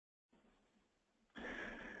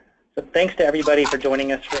So thanks to everybody for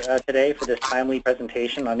joining us today for this timely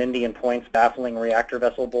presentation on Indian Point's baffling reactor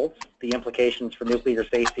vessel bolts, the implications for nuclear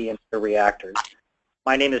safety in the reactors.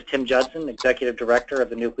 My name is Tim Judson, Executive Director of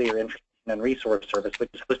the Nuclear Information and Resource Service,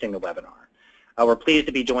 which is hosting the webinar. We're pleased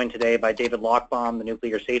to be joined today by David Lochbaum, the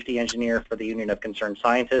Nuclear Safety Engineer for the Union of Concerned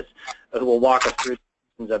Scientists, who will walk us through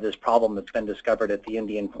the of this problem that's been discovered at the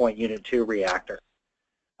Indian Point Unit 2 reactor.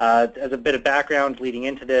 As a bit of background leading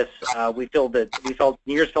into this,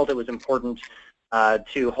 NEARS felt it was important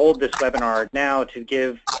to hold this webinar now to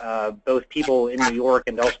give both people in New York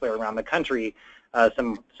and elsewhere around the country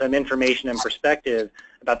some information and perspective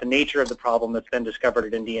about the nature of the problem that's been discovered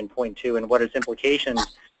at Indian Point 2 and what its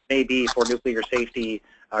implications may be for nuclear safety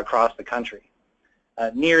across the country.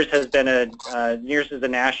 NEARS is a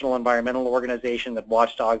national environmental organization that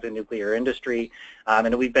watchdogs the nuclear industry,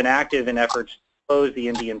 and we've been active in efforts close the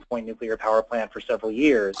Indian Point nuclear power plant for several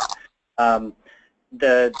years.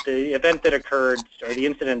 The event that occurred, or the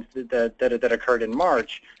incident that occurred in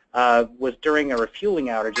March, was during a refueling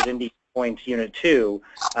outage at Indian Point Unit 2,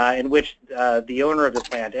 in which the owner of the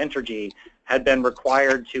plant, Entergy, had been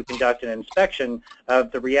required to conduct an inspection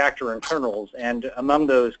of the reactor internals, and among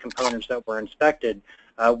those components that were inspected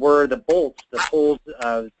were the bolts that hold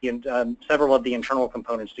several of the internal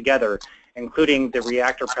components together, including the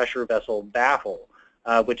reactor pressure vessel baffle,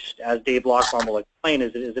 which, as Dave Lochbaum will explain,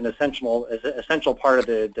 is an essential part of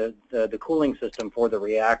the cooling system for the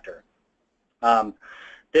reactor.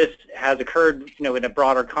 This has occurred, in a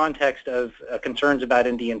broader context of concerns about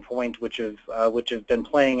Indian Point, which have been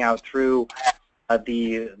playing out through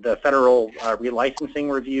the federal relicensing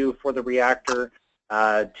review for the reactor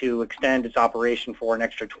to extend its operation for an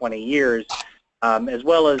extra 20 years. As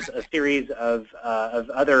well as a series of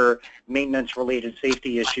other maintenance-related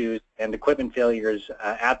safety issues and equipment failures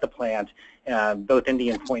at the plant, both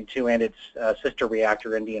Indian Point 2 and its sister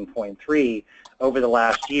reactor, Indian Point 3, over the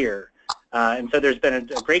last year. And so there's been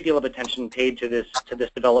a great deal of attention paid to this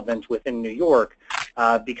development within New York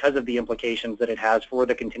because of the implications that it has for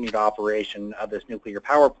the continued operation of this nuclear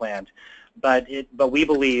power plant. But we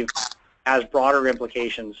believe has broader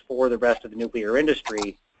implications for the rest of the nuclear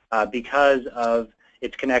industry because of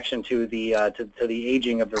its connection to the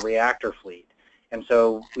aging of the reactor fleet. And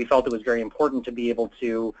so we felt it was very important to be able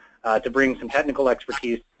to bring some technical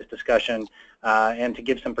expertise to this discussion and to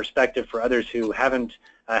give some perspective for others who haven't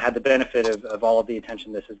had the benefit of all of the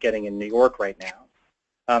attention this is getting in New York right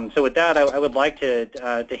now. So with that, I would like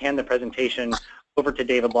to hand the presentation over to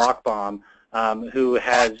David Lochbaum, who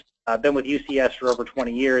has been with UCS for over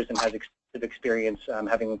 20 years and has extensive experience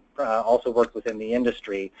having also worked within the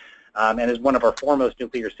industry and is one of our foremost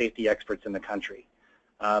nuclear safety experts in the country.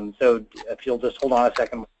 So if you'll just hold on a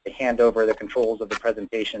second to hand over the controls of the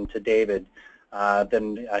presentation to David,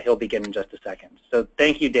 then he'll begin in just a second. So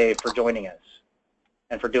thank you, Dave, for joining us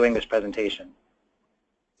and for doing this presentation.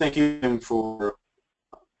 Thank you, Tim, for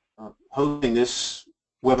hosting this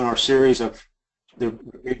webinar series. They're a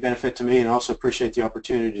great benefit to me, and I also appreciate the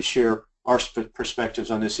opportunity to share our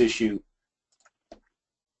perspectives on this issue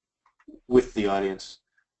with the audience.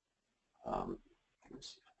 I'm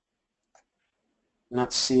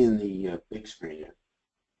not seeing the big screen yet.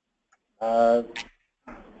 I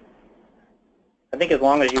think as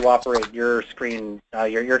long as you operate your screen,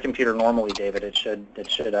 your computer normally, David, it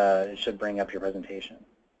should bring up your presentation.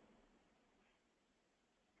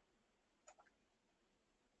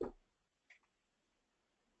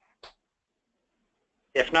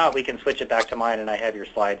 If not, we can switch it back to mine, and I have your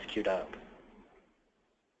slides queued up.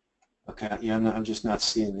 Okay. Yeah, I'm just not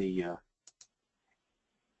seeing the.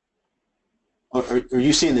 Are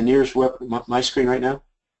you seeing the NEARS my screen right now?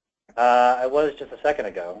 I was just a second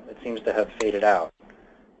ago. It seems to have faded out.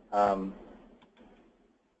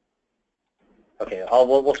 Okay,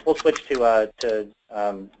 we'll switch to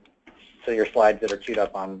your slides that are queued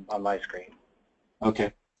up on my screen.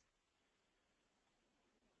 Okay.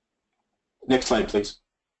 Next slide, please.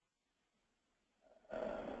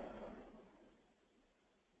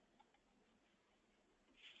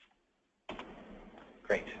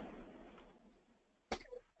 Great.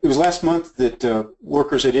 It was last month that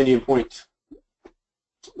workers at Indian Point,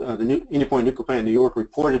 Indian Point Nuclear Plant in New York,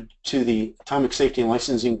 reported to the Atomic Safety and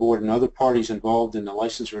Licensing Board and other parties involved in the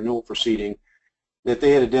license renewal proceeding that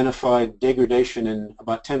they had identified degradation in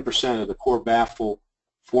about 10% of the core baffle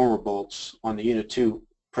former bolts on the Unit 2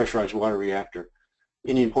 pressurized water reactor.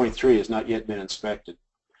 Indian Point 3 has not yet been inspected.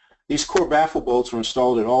 These core baffle bolts were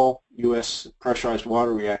installed at all U.S. pressurized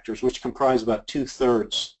water reactors, which comprise about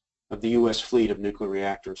 2/3 of the U.S. fleet of nuclear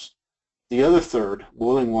reactors. The other third,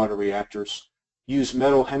 boiling water reactors, use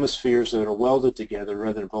metal hemispheres that are welded together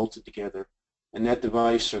rather than bolted together And that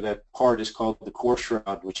device or that part is called the core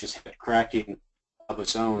shroud, which has had cracking of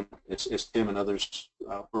its own, as Tim and others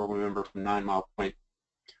will remember from 9 Mile Point.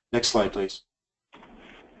 Next slide, please.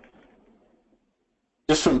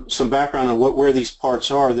 Just some background on where these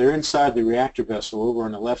parts are. They're inside the reactor vessel over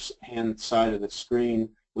on the left-hand side of the screen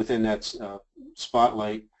within that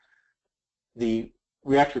spotlight. The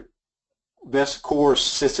reactor vessel core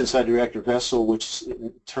sits inside the reactor vessel, which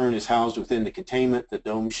in turn is housed within the containment, the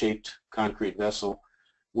dome-shaped concrete vessel,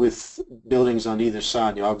 with buildings on either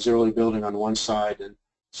side, the auxiliary building on one side and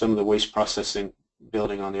some of the waste processing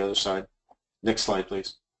building on the other side. Next slide,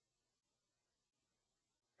 please.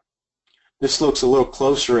 This looks a little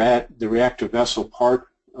closer at the reactor vessel part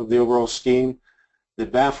of the overall scheme. The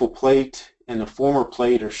baffle plate and the former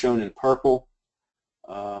plate are shown in purple.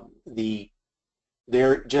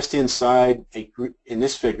 They're just inside, in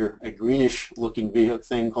this figure, a greenish-looking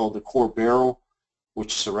thing called the core barrel,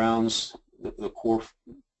 which surrounds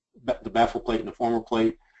the baffle plate and the former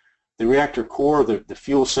plate. The reactor core, the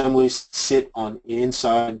fuel assemblies, sit on the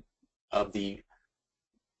inside of the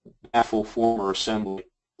baffle former assembly.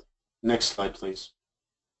 Next slide, please.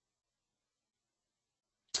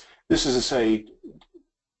 This is a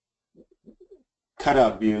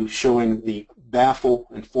cutout view showing the baffle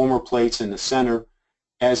and former plates in the center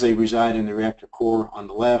as they reside in the reactor core on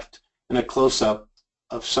the left, and a close-up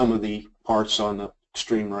of some of the parts on the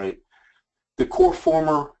extreme right. The core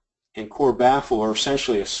former and core baffle are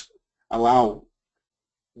essentially allow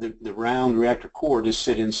the round reactor core to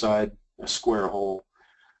sit inside a square hole.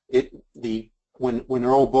 When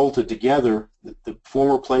they're all bolted together, the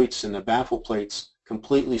former plates and the baffle plates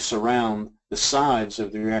completely surround the sides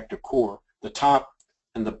of the reactor core. The top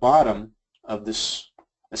and the bottom of this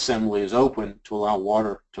assembly is open to allow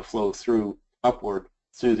water to flow through upward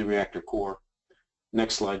through the reactor core.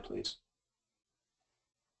 Next slide, please.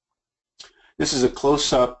 This is a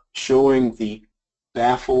close-up showing the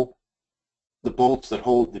baffle, the bolts that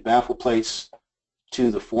hold the baffle plates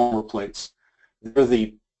to the former plates. They're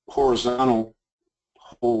the horizontal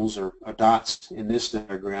holes or dots in this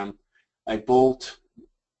diagram. A bolt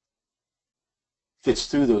fits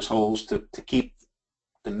through those holes to keep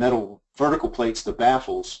the metal vertical plates, the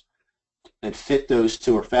baffles, and fit those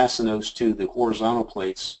to or fasten those to the horizontal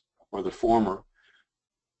plates or the former.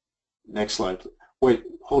 Next slide. Wait,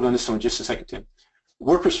 hold on this one just a second, Tim.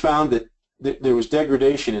 Workers found that there was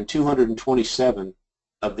degradation in 227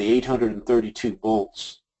 of the 832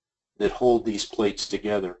 bolts that hold these plates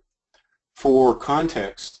together. For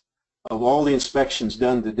context, of all the inspections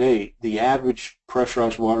done to date, the average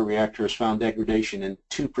pressurized water reactor has found degradation in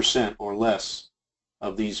 2% or less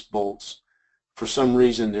of these bolts. For some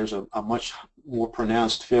reason, there's a much more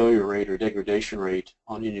pronounced failure rate or degradation rate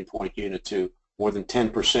on Indian Point Unit 2, more than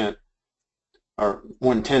 10%, or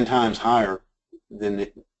 10 times higher than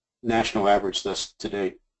the national average thus to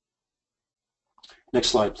date. Next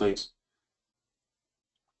slide, please.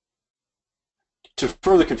 To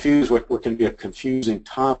further confuse what can be a confusing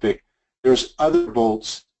topic, there's other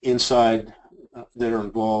bolts inside that are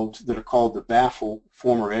involved that are called the baffle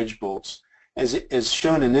former edge bolts. As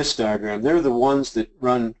shown in this diagram, they're the ones that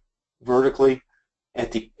run vertically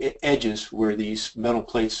at the edges where these metal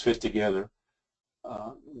plates fit together.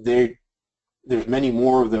 There's many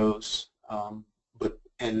more of those,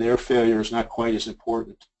 and their failure is not quite as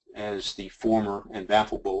important as the former and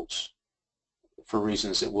baffle bolts for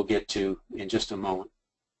reasons that we'll get to in just a moment.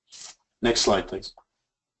 Next slide, please.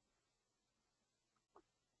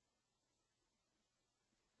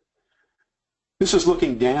 This is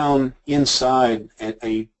looking down inside at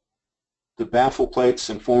the baffle plates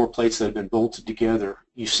and former plates that have been bolted together.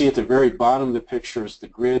 You see at the very bottom of the picture is the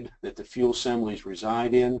grid that the fuel assemblies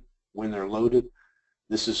reside in when they're loaded.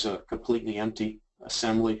 This is a completely empty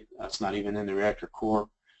assembly. It's not even in the reactor core.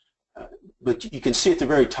 But you can see at the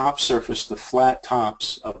very top surface the flat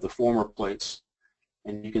tops of the former plates.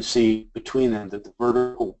 And you can see between them the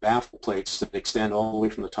vertical baffle plates that extend all the way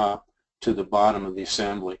from the top to the bottom of the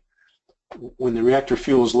assembly. When the reactor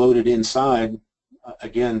fuel is loaded inside,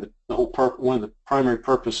 again, one of the primary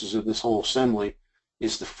purposes of this whole assembly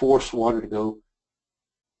is to force water to go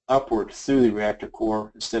upward through the reactor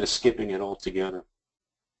core instead of skipping it altogether.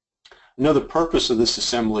 Another purpose of this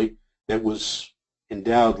assembly that was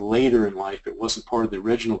endowed later in life, it wasn't part of the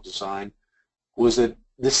original design, was that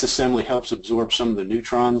this assembly helps absorb some of the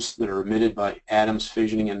neutrons that are emitted by atoms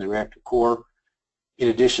fissioning in the reactor core. In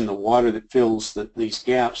addition, the water that fills these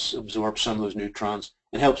gaps absorbs some of those neutrons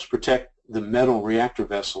and helps protect the metal reactor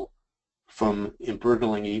vessel from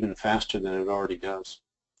embrittling even faster than it already does.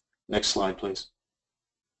 Next slide, please.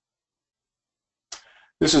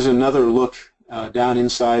 This is another look down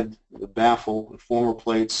inside the baffle and former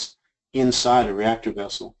plates inside a reactor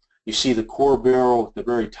vessel. You see the core barrel at the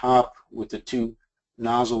very top with the two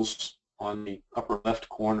nozzles on the upper left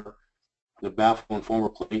corner. The baffle and former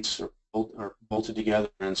plates are bolted together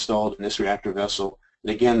and installed in this reactor vessel.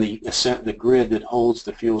 And again, the grid that holds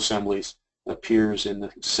the fuel assemblies appears in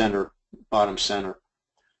the center, bottom center.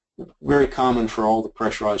 Very common for all the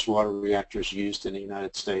pressurized water reactors used in the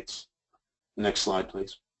United States. Next slide,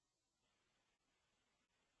 please.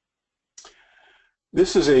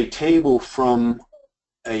 This is a table from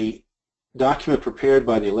a document prepared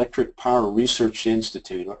by the Electric Power Research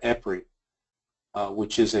Institute, or EPRI,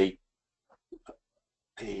 which is a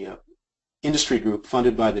industry group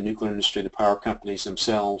funded by the nuclear industry, the power companies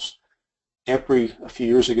themselves. EPRI a few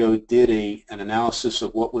years ago did an analysis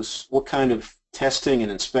of what kind of testing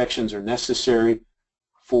and inspections are necessary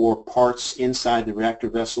for parts inside the reactor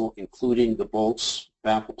vessel, including the bolts,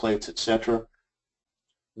 baffle plates, etc.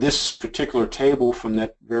 This particular table from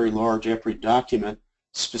that very large EPRI document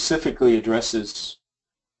specifically addresses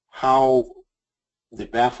how the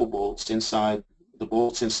baffle bolts inside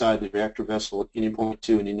the reactor vessel at Indian Point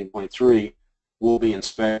 2 and Indian Point 3 will be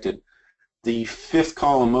inspected. The fifth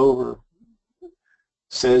column over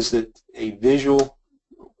says that a visual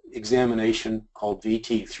examination called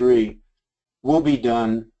VT3 will be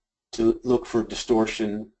done to look for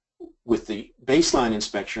distortion, with the baseline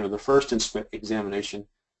inspection, or the first examination,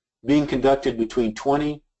 being conducted between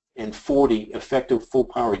 20 and 40 effective full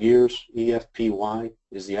power years. EFPY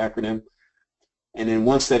is the acronym. And then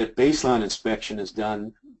once that baseline inspection is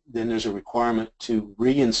done, then there's a requirement to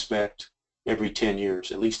re-inspect every 10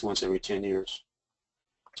 years, at least once every 10 years.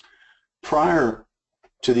 Prior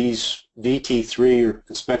to these VT3 or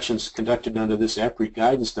inspections conducted under this EPRI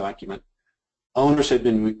guidance document, owners had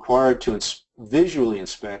been required to visually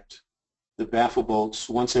inspect the baffle bolts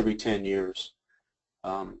once every 10 years.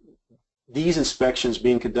 These inspections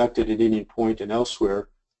being conducted at Indian Point and elsewhere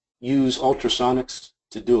use ultrasonics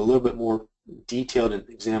to do a little bit more detailed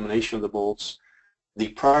examination of the bolts. The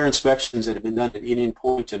prior inspections that have been done at Indian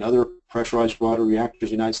Point and other pressurized water reactors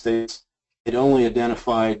in the United States had only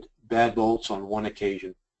identified bad bolts on one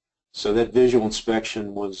occasion. So that visual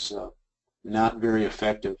inspection was not very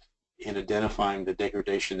effective in identifying the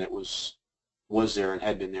degradation that was there and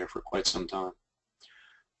had been there for quite some time.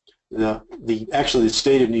 Actually, the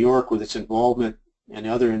state of New York, with its involvement and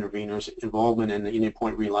other interveners' involvement in the Indian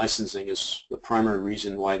Point relicensing, is the primary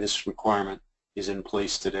reason why this requirement is in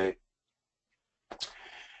place today.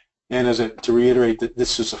 And to reiterate, that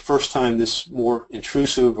this is the first time this more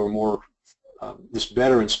intrusive or this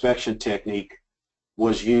better inspection technique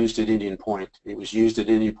was used at Indian Point. It was used at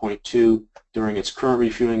Indian Point 2 during its current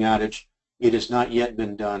refueling outage. It has not yet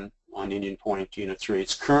been done on Indian Point Unit 3.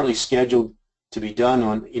 It's currently scheduled to be done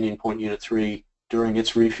on Indian Point Unit 3 during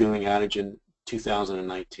its refueling outage in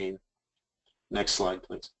 2019. Next slide,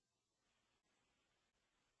 please.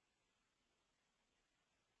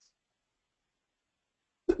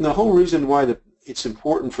 The whole reason why it's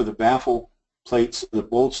important for the baffle plates, the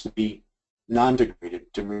bolts, to be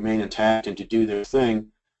non-degraded, to remain intact and to do their thing,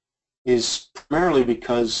 is primarily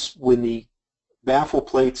because when the baffle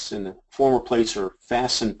plates and the former plates are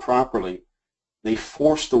fastened properly, they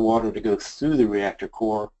force the water to go through the reactor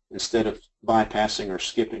core instead of bypassing or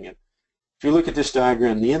skipping it. If you look at this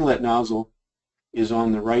diagram, the inlet nozzle is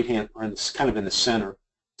on the right hand, or it's kind of in the center,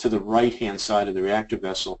 to the right hand side of the reactor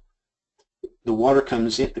vessel. The water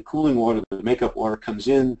comes in, the cooling water, the makeup water comes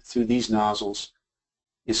in through these nozzles,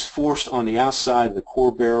 is forced on the outside of the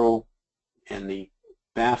core barrel and the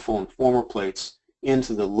baffle and former plates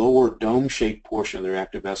into the lower dome-shaped portion of the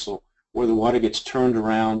reactor vessel, where the water gets turned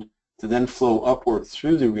around to then flow upward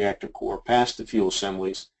through the reactor core past the fuel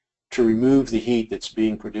assemblies to remove the heat that's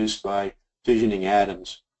being produced by fissioning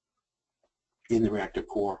atoms in the reactor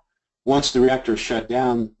core. Once the reactor is shut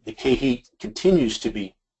down, decay heat continues to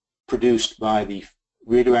be produced by the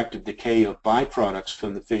radioactive decay of byproducts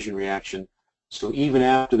from the fission reaction. So even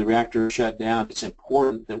after the reactor is shut down, it's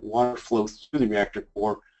important that water flows through the reactor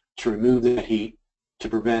core to remove that heat, to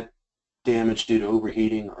prevent damage due to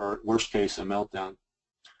overheating or, worst case, a meltdown.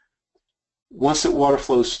 Once that water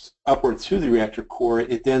flows upward through the reactor core,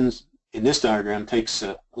 it then, in this diagram, takes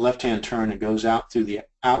a left-hand turn and goes out through the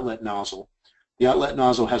outlet nozzle. The outlet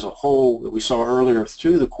nozzle has a hole that we saw earlier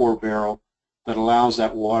through the core barrel that allows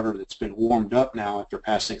that water that's been warmed up now after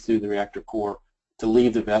passing through the reactor core to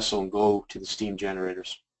leave the vessel and go to the steam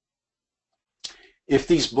generators. If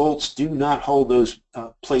these bolts do not hold those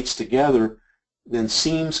plates together, then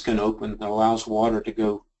seams can open that allows water to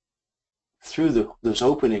go through those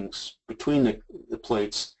openings between the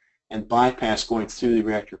plates and bypass going through the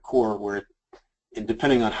reactor core, where it and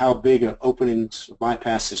depending on how big an openings or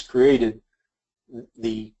bypass is created,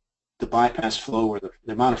 the bypass flow or the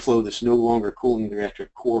amount of flow that's no longer cooling the reactor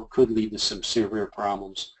core could lead to some severe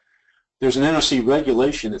problems. There's an NRC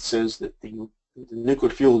regulation that says that the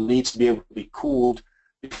nuclear fuel needs to be able to be cooled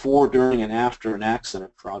before, during, and after an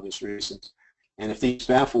accident for obvious reasons. And if these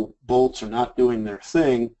baffle bolts are not doing their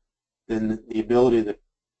thing, then the ability to,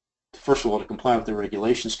 first of all, to comply with the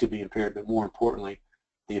regulations could be impaired, but more importantly,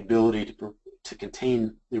 the ability to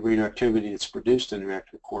contain the radioactivity that's produced in the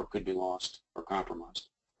reactor core could be lost or compromised.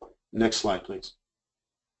 Next slide, please.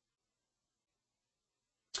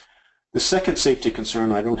 The second safety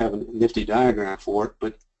concern, I don't have a nifty diagram for it,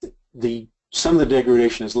 but some of the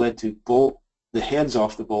degradation has led to the heads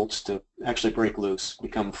off the bolts to actually break loose,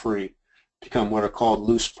 become free, become what are called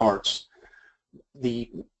loose parts. The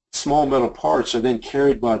small metal parts are then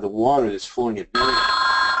carried by the water that's flowing at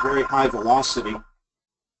very high velocity.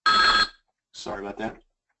 Sorry about that.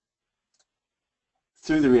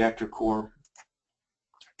 Through the reactor core,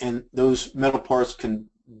 and those metal parts can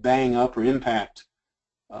bang up or impact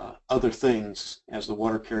other things as the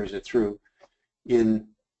water carries it through. In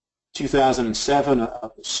 2007, a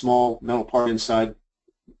small metal part inside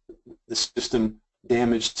the system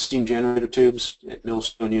damaged steam generator tubes at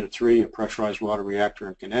Millstone Unit 3, a pressurized water reactor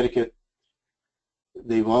in Connecticut.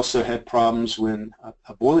 They've also had problems when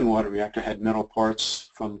a boiling water reactor had metal parts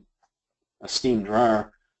from a steam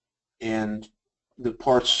dryer, and the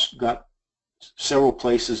parts got several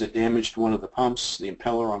places. It damaged one of the pumps, the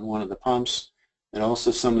impeller on one of the pumps, and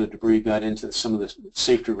also some of the debris got into some of the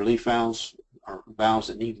safety relief valves, or valves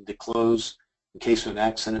that needed to close in case of an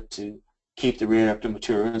accident to keep the radioactive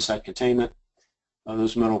material inside containment.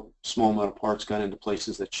 Those small metal parts got into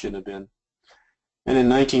places that shouldn't have been. And in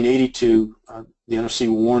 1982, the NRC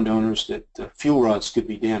warned owners that fuel rods could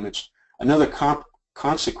be damaged. Another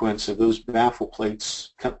consequence of those baffle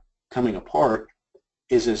plates coming apart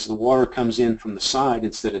is, as the water comes in from the side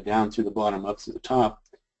instead of down through the bottom up through the top,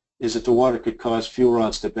 is that the water could cause fuel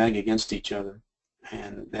rods to bang against each other,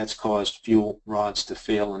 and that's caused fuel rods to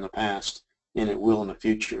fail in the past, and it will in the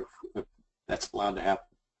future if that's allowed to happen.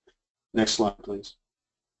 Next slide, please.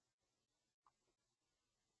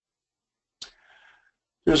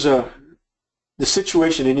 The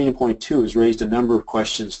situation in Indian Point 2 has raised a number of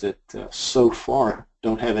questions that so far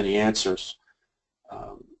don't have any answers.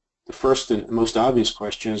 The first and most obvious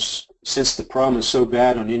question is, since the problem is so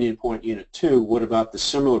bad on Indian Point Unit 2, what about the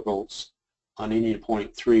similar bolts on Indian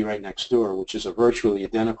Point 3 right next door, which is a virtually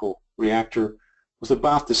identical reactor with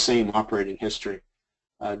about the same operating history?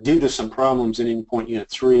 Due to some problems in Indian Point Unit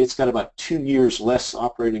 3, it's got about 2 years less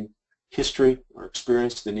operating history or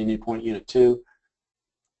experience than Indian Point Unit 2.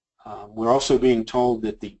 We're also being told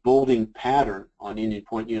that the bolting pattern on Indian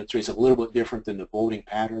Point Unit 3 is a little bit different than the bolting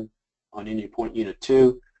pattern on Indian Point Unit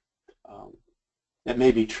 2. That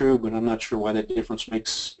may be true, but I'm not sure why that difference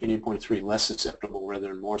makes Indian Point 3 less susceptible rather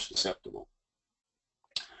than more susceptible.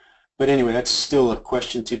 But anyway, that's still a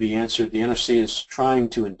question to be answered. The NRC is trying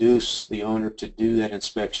to induce the owner to do that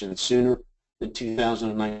inspection sooner than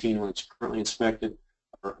 2019 when it's currently inspected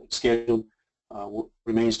or scheduled.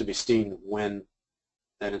 Remains to be seen when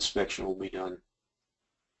that inspection will be done.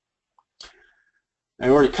 I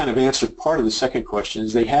already kind of answered part of the second question.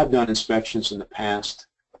 Is they have done inspections in the past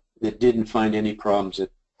that didn't find any problems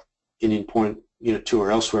at Indian Point Unit 2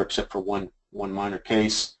 or elsewhere except for one minor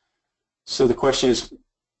case. So the question is,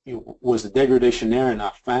 was the degradation there and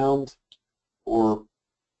not found, or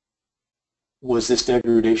was this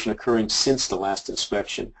degradation occurring since the last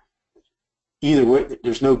inspection? Either way,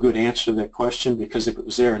 there's no good answer to that question, because if it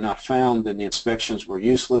was there and not found, then the inspections were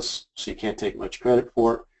useless, so you can't take much credit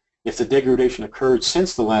for it. If the degradation occurred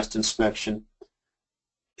since the last inspection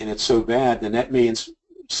and it's so bad, then that may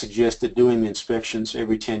suggest that doing the inspections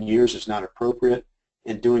every 10 years is not appropriate,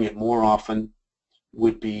 and doing it more often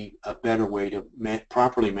would be a better way to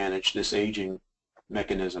properly manage this aging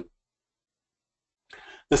mechanism.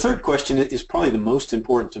 The third question is probably the most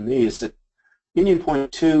important to me, is that Indian Point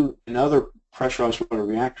 2 and other pressurized water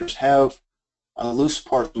reactors have a loose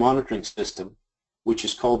parts monitoring system, which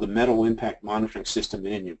is called the Metal Impact Monitoring System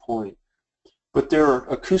in Indian Point. But there are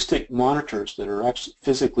acoustic monitors that are actually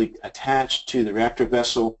physically attached to the reactor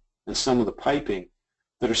vessel and some of the piping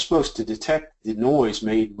that are supposed to detect the noise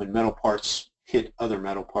made when metal parts hit other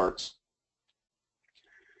metal parts.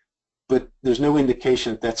 But there's no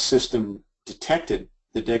indication that that system detected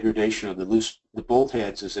the degradation of the bolt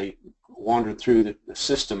heads as they wandered through the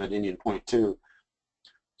system at Indian Point 2.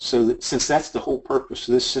 So since that's the whole purpose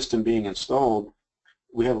of this system being installed,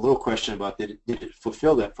 we have a little question about did it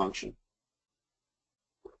fulfill that function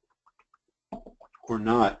or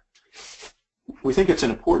not. we think it's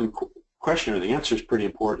an important question, or the answer is pretty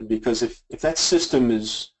important, because if that system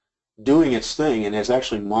is doing its thing and is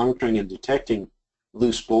actually monitoring and detecting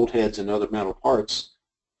loose bolt heads and other metal parts,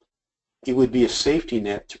 it would be a safety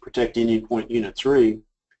net to protect Indian Point Unit 3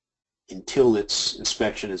 until its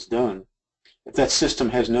inspection is done. If that system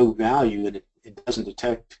has no value and it doesn't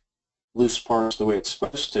detect loose parts the way it's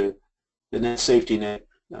supposed to, then that safety net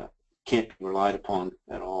can't be relied upon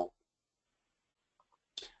at all.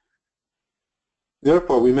 The other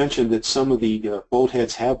part, we mentioned that some of the bolt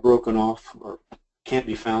heads have broken off or can't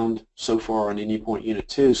be found so far on Indian Point Unit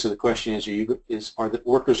 2. So the question is, are the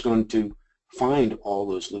workers going to find all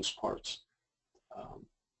those loose parts?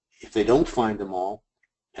 If they don't find them all,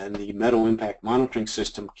 and the metal impact monitoring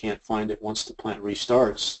system can't find it once the plant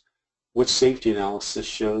restarts, what safety analysis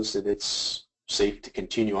shows that it's safe to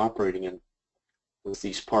continue operating in with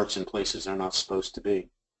these parts in places they're not supposed to be?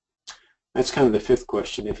 That's kind of the fifth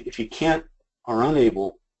question. If you can't, are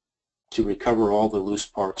unable to recover all the loose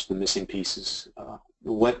parts, the missing pieces,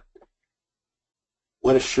 what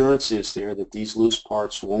assurance is there that these loose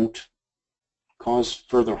parts won't cause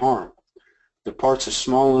further harm? The parts are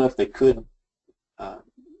small enough they could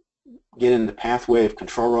get in the pathway of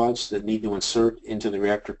control rods that need to insert into the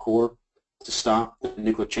reactor core to stop the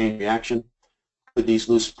nuclear chain reaction. Could these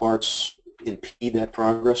loose parts impede that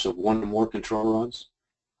progress of one or more control rods?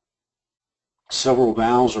 Several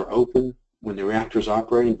valves are open when the reactor is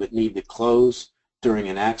operating but need to close during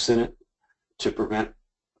an accident to prevent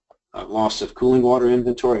loss of cooling water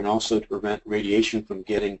inventory and also to prevent radiation from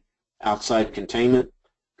getting outside containment.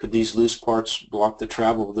 Could these loose parts block the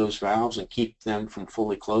travel of those valves and keep them from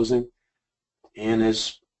fully closing? And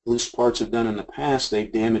as loose parts have done in the past,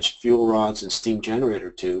 they've damaged fuel rods and steam generator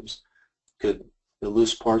tubes. Could the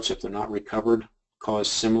loose parts, if they're not recovered, cause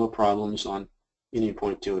similar problems on Indian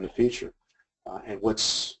Point 2 in the future? And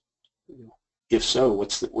if so,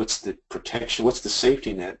 what's the protection, what's the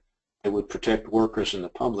safety net that would protect workers and the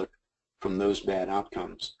public from those bad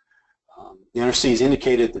outcomes? The NRC has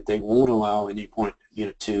indicated that they won't allow Indian Point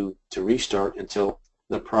Unit 2 to restart until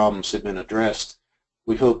the problems have been addressed.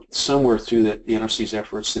 We hope somewhere through the NRC's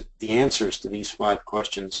efforts that the answers to these 5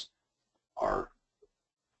 questions are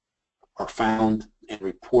found and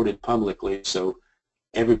reported publicly so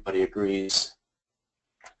everybody agrees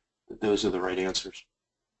that those are the right answers.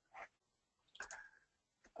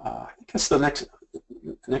 I guess the next,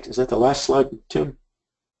 is that the last slide, Tim?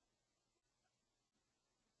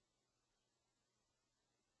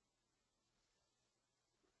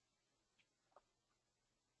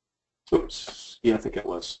 Oops, yeah, I think it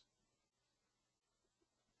was.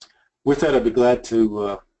 With that, I'd be glad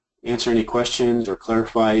to answer any questions or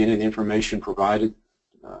clarify any of the information provided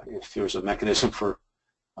if there's a mechanism for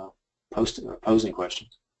posing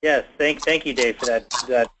questions. Yes, thank you, Dave, for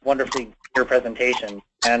that wonderfully clear presentation.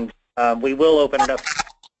 And we will open it up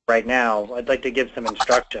right now. I'd like to give some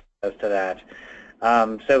instruction as to that.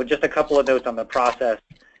 So just a couple of notes on the process.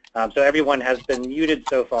 So everyone has been muted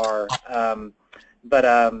so far,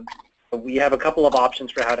 but we have a couple of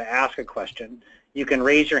options for how to ask a question. You can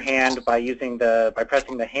raise your hand by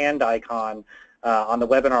pressing the hand icon on the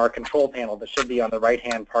webinar control panel that should be on the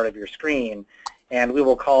right-hand part of your screen, and we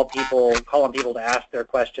will call on people to ask their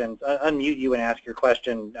questions, unmute you and ask your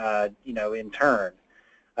question, in turn.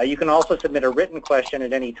 You can also submit a written question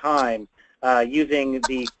at any time using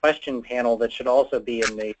the question panel that should also be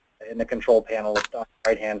in the control panel on the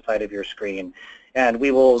right-hand side of your screen. And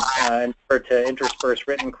we will endeavor to intersperse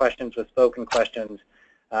written questions with spoken questions,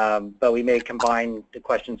 but we may combine the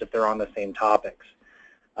questions if they're on the same topics.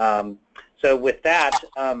 So with that,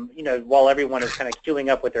 while everyone is kind of queuing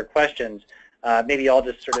up with their questions, maybe I'll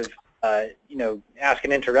just sort of, ask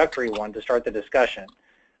an introductory one to start the discussion.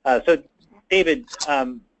 So David,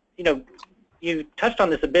 you touched on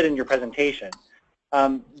this a bit in your presentation,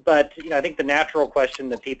 but I think the natural question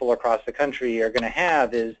that people across the country are going to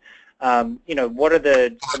have is, what are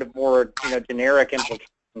the sort of more generic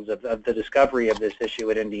implications of the discovery of this issue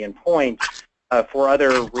at Indian Point for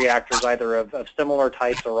other reactors, either of similar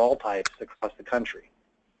types or all types across the country?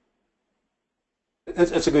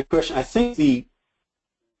 That's a good question. I think a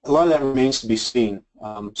lot of that remains to be seen.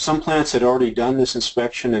 Some plants had already done this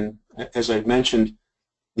inspection, and as I mentioned,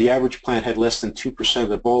 the average plant had less than 2% of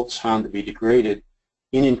the bolts found to be degraded.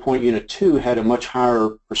 Indian Point Unit 2 had a much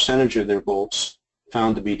higher percentage of their bolts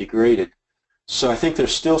found to be degraded. So I think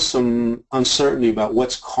there's still some uncertainty about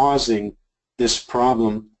what's causing this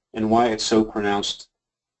problem and why it's so pronounced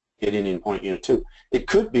at Indian Point Unit 2. It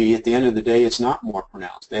could be, at the end of the day, it's not more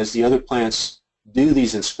pronounced. As the other plants do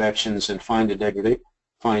these inspections and find the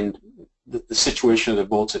situation of the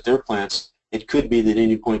bolts at their plants, it could be that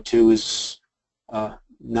Indian Point 2 is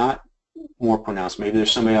not more pronounced. Maybe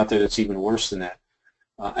there's somebody out there that's even worse than that.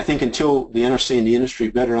 I think until the NRC and the industry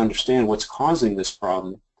better understand what's causing this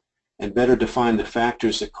problem and better define the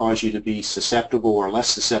factors that cause you to be susceptible or less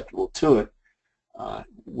susceptible to it,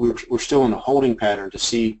 we're still in a holding pattern to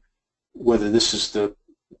see whether this is the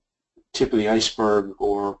tip of the iceberg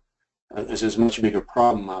or is a much bigger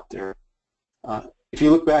problem out there. If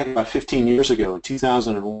you look back about 15 years ago, in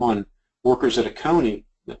 2001, workers at a county,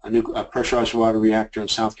 a pressurized water reactor in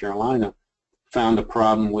South Carolina, found a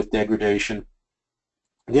problem with degradation.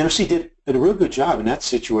 The NRC did a real good job in that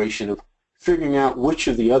situation of figuring out which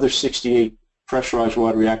of the other 68 pressurized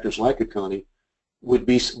water reactors like a county would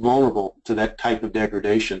be vulnerable to that type of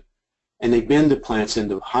degradation. And they bin the plants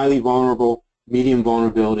into highly vulnerable, medium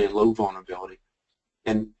vulnerability, and low vulnerability,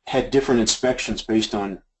 and had different inspections based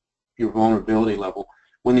on your vulnerability level.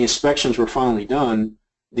 When the inspections were finally done,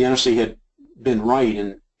 the NRC had been right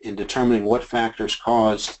in determining what factors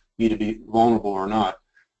caused you to be vulnerable or not.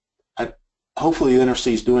 Hopefully the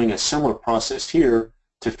NRC is doing a similar process here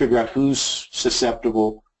to figure out who's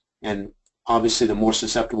susceptible, and obviously the more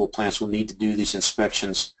susceptible plants will need to do these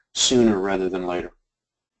inspections sooner rather than later.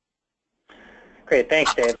 Great,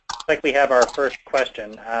 thanks, Dave. Looks like we have our first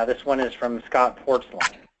question. This one is from Scott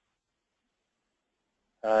Portzline.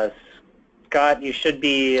 Scott, you should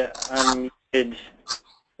be unmuted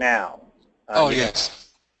now. Yes.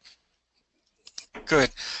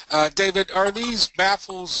 Good. David, are these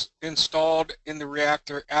baffles installed in the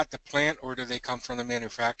reactor at the plant, or do they come from the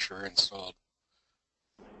manufacturer installed?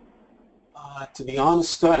 To be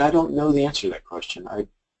honest, Scott, I don't know the answer to that question.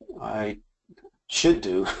 I should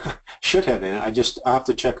have been. I'll have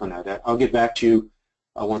to check on that. I'll get back to you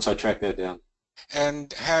once I track that down.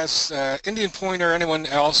 And has Indian Point or anyone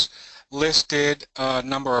else listed a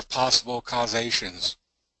number of possible causations?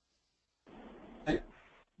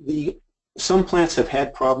 Some plants have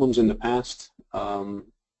had problems in the past and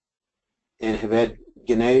have had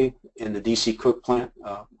Ginna in the DC Cook plant.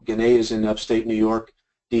 Ginna is in upstate New York.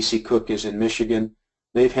 DC Cook is in Michigan.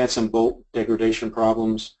 They've had some bolt degradation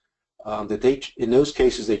problems. In those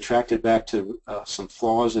cases, they tracked it back to some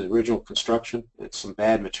flaws in original construction. It's some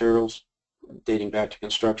bad materials dating back to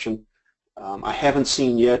construction. I haven't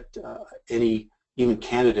seen yet any even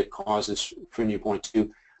candidate causes for Indian Point 2.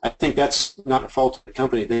 I think that's not a fault of the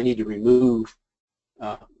company. They need to remove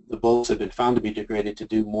the bolts that have been found to be degraded to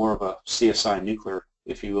do more of a CSI nuclear,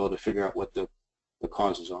 if you will, to figure out what the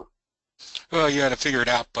causes are. Well, you got to figure it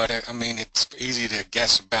out, but I mean, it's easy to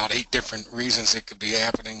guess about 8 different reasons it could be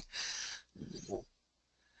happening.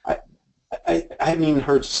 I haven't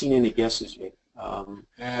even seen any guesses yet.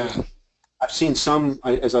 Yeah. I've seen some,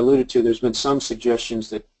 as I alluded to, there's been some suggestions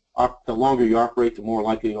that the longer you operate, the more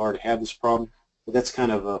likely you are to have this problem. But that's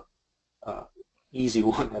kind of a easy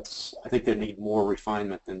one. I think they need more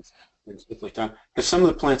refinement than simply time. Because some of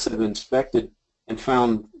the plants that have been inspected and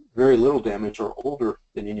found very little damage are older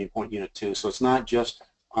than Indian Point Unit 2. So it's not just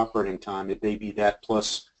operating time. It may be that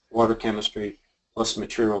plus water chemistry, plus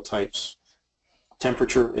material types.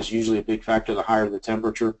 Temperature is usually a big factor. The higher the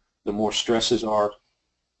temperature, the more stresses are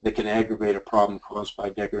that can aggravate a problem caused by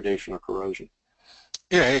degradation or corrosion.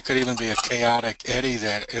 Yeah, it could even be a chaotic eddy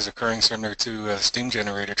that is occurring similar to steam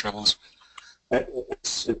generator troubles.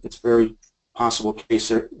 It's a very possible case.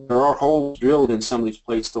 There are holes drilled in some of these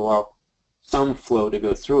plates to allow some flow to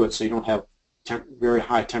go through it, so you don't have very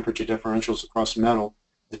high temperature differentials across metal.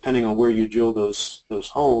 Depending on where you drill those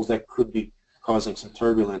holes, that could be causing some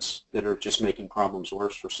turbulence that are just making problems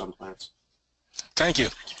worse for some plants. Thank you.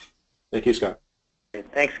 Thank you, Scott.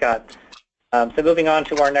 Thanks, Scott. So moving on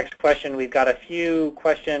to our next question, we've got a few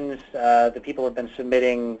questions that people have been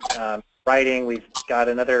submitting writing. We've got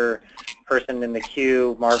another person in the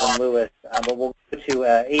queue, Marvin Lewis, but we'll go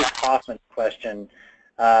to Ace Hoffman's question.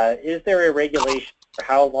 Is there a regulation for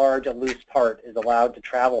how large a loose part is allowed to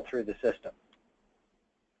travel through the system?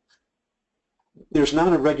 There's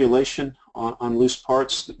not a regulation on loose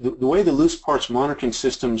parts. The way the loose parts monitoring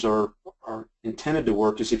systems are intended to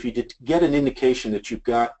work is if you get an indication that you've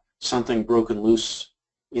got something broken loose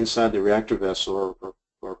inside the reactor vessel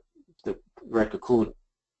or the reactor coolant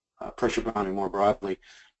pressure boundary more broadly,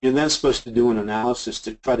 you're then supposed to do an analysis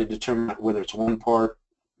to try to determine whether it's one part,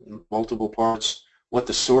 multiple parts, what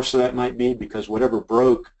the source of that might be, because whatever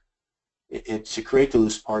broke, to create the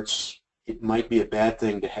loose parts, it might be a bad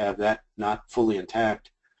thing to have that not fully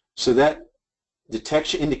intact. So that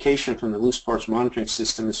detection indication from the loose parts monitoring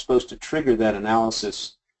system is supposed to trigger that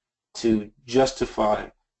analysis to justify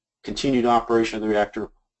continued operation of the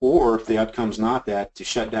reactor, or if the outcome's not that, to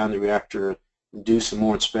shut down the reactor and do some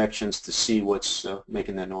more inspections to see what's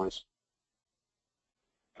making that noise.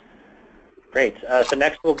 Great. So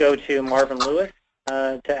next we'll go to Marvin Lewis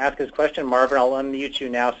to ask his question. Marvin, I'll unmute you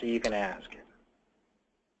now so you can ask.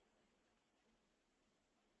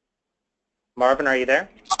 Marvin, are you there?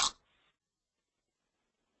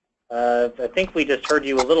 I think we just heard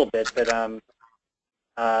you a little bit, but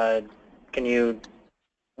can you,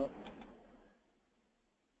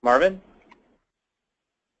 Marvin?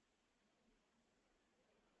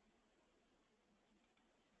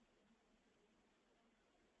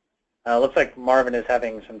 Looks like Marvin is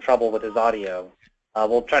having some trouble with his audio.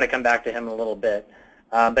 We'll try to come back to him in a little bit.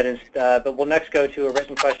 But we'll next go to a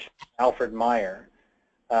written question from Alfred Meyer.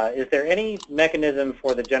 Is there any mechanism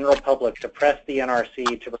for the general public to press the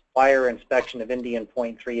NRC to require inspection of Indian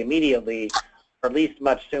Point 3 immediately, or at least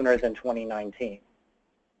much sooner than 2019?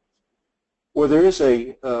 Well, there is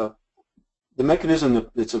the mechanism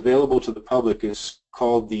that's available to the public is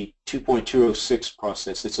called the 2.206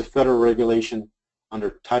 process. It's a federal regulation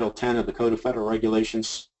under Title 10 of the Code of Federal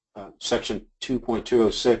Regulations, Section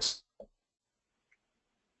 2.206,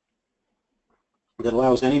 that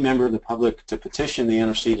allows any member of the public to petition the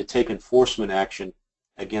NRC to take enforcement action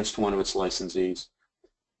against one of its licensees.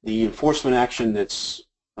 The enforcement action that's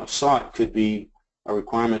sought could be a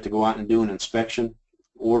requirement to go out and do an inspection,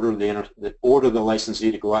 order the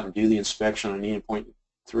licensee to go out and do the inspection on Indian Point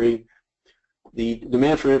 3.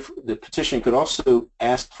 The petition could also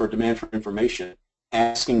ask for demand for information,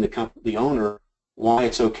 asking the owner why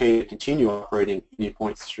it's okay to continue operating Indian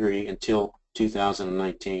Point 3 until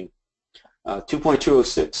 2019.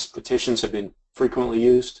 2.206 petitions have been frequently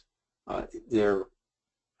used.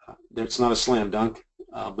 It's not a slam dunk,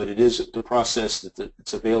 but it is the process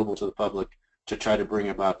that's available to the public to try to bring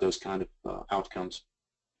about those kind of outcomes.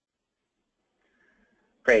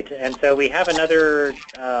 Great. And so we have another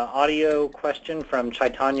audio question from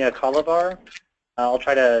Chaitanya Kalavar. I'll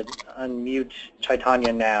try to unmute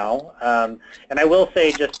Chaitanya now. And I will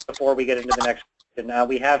say, just before we get into the next question,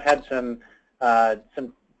 we have had some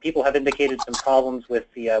people have indicated some problems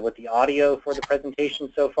with the audio for the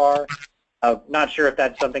presentation so far. Not sure if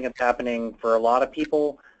that's something that's happening for a lot of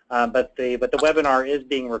people, but the webinar is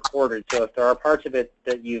being recorded. So if there are parts of it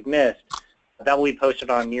that you've missed, that will be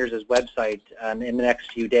posted on NERS's website in the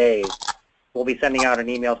next few days. We'll be sending out an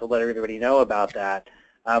email to let everybody know about that.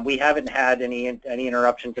 We haven't had any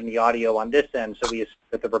interruptions in the audio on this end, so we assume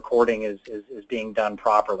that the recording is being done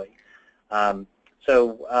properly.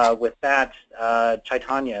 So with that,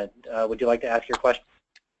 Chaitanya, would you like to ask your question?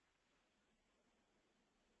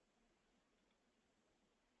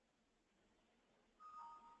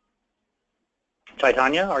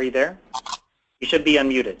 Chaitanya, are you there? You should be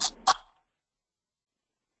unmuted.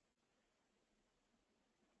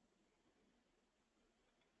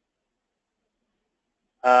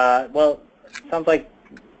 Well, it sounds like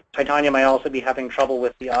Chaitanya might also be having trouble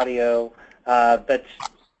with the audio, but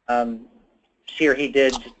she or he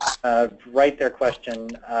did write their question.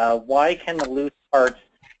 Why can the loose parts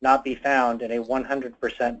not be found in a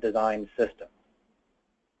 100% designed system?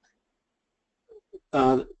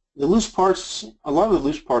 The loose parts, a lot of the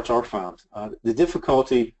loose parts are found. The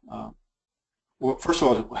difficulty, well, first of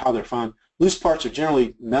all, how they're found. Loose parts are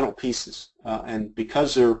generally metal pieces, and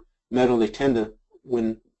because they're metal, they tend to,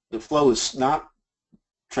 when the flow is not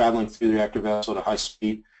traveling through the reactor vessel at a high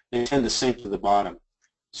speed, they tend to sink to the bottom.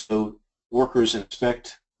 So workers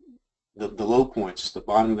inspect the low points, the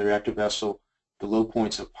bottom of the reactor vessel, the low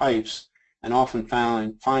points of pipes, and often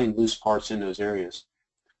find loose parts in those areas.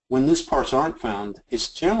 When loose parts aren't found,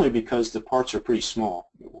 it's generally because the parts are pretty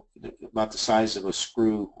small, about the size of a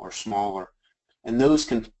screw or smaller, and those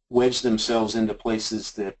can wedge themselves into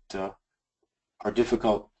places that are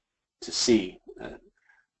difficult to see.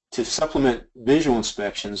 To supplement visual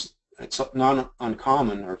inspections, it's not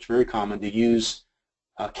uncommon, or it's very common, to use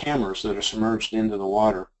cameras that are submerged into the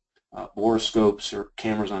water, borescopes or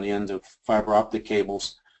cameras on the end of fiber optic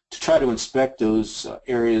cables, to try to inspect those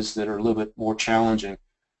areas that are a little bit more challenging.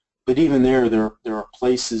 But even there are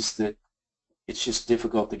places that it's just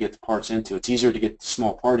difficult to get the parts into. It's easier to get the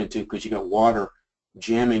small part into because you got water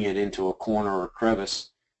jamming it into a corner or a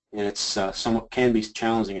crevice, and it's somewhat can be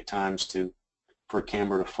challenging at times for a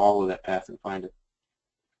camera to follow that path and find it.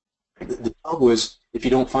 The trouble is, if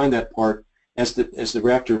you don't find that part, as the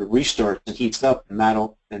reactor restarts and heats up and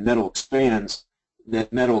metal expands,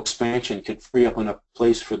 that metal expansion could free up enough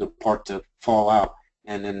place for the part to fall out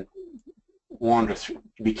and then wander through,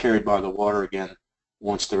 be carried by the water again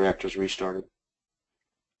once the reactor is restarted.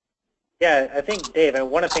 Yeah, I think, Dave,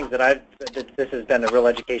 one of the things that this has been a real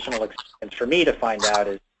educational experience for me to find out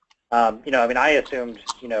is, you know, I mean, I assumed,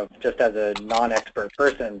 you know, just as a non-expert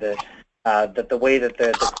person that that the way that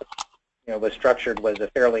the was structured was a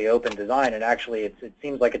fairly open design, and actually it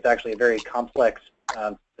seems like it's actually a very complex piece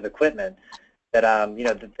of equipment that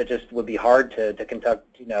that just would be hard to conduct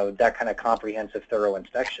that kind of comprehensive, thorough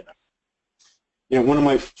inspection. One of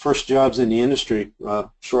my first jobs in the industry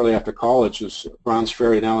shortly after college was Browns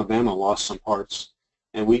Ferry in Alabama lost some parts,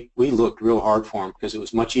 and we looked real hard for them because it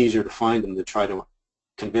was much easier to find them than try to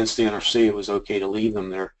convince the NRC it was okay to leave them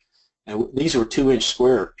there. And these were 2-inch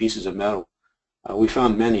square pieces of metal. We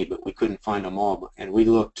found many, but we couldn't find them all, and we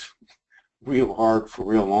looked real hard for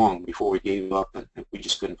real long before we gave up, and we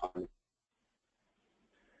just couldn't find them.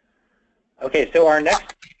 Okay, so our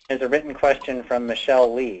next is a written question from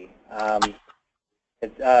Michelle Lee.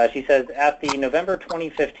 She says, at the November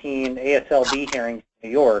 2015 ASLB hearing in New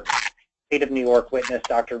York, State of New York witness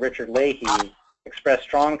Dr. Richard Leahy expressed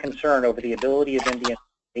strong concern over the ability of Indian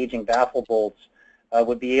aging baffle bolts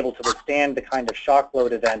would be able to withstand the kind of shock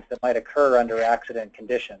load events that might occur under accident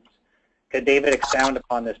conditions. Could David expound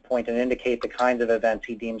upon this point and indicate the kinds of events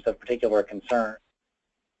he deems of particular concern?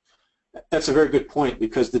 That's a very good point,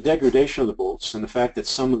 because the degradation of the bolts and the fact that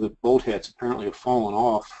some of the bolt heads apparently have fallen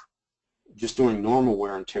off just during normal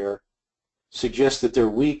wear and tear suggests that they're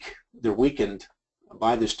weakened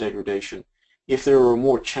by this degradation. If there were a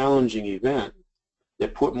more challenging event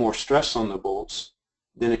that put more stress on the bolts,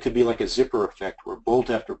 then it could be like a zipper effect where bolt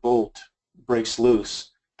after bolt breaks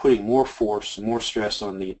loose, putting more force and more stress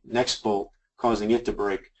on the next bolt, causing it to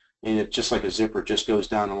break, and it just like a zipper just goes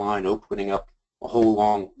down the line, opening up a whole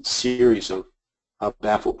long series of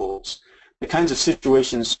baffle bolts. The kinds of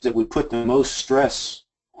situations that would put the most stress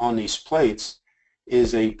on these plates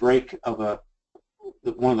is a break of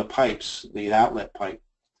one of the pipes, the outlet pipe.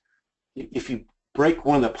 If you break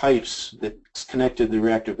one of the pipes that's connected to the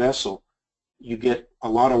reactor vessel, you get a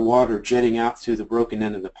lot of water jetting out through the broken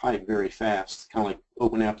end of the pipe very fast, kind of like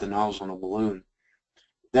opening up the nozzle on a balloon.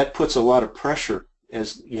 That puts a lot of pressure,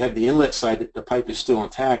 as you have the inlet side that the pipe is still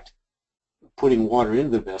intact, putting water into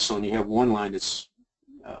the vessel, and you have one line that's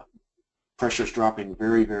pressure's dropping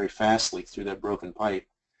very, very fastly through that broken pipe.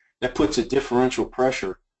 That puts a differential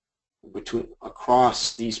pressure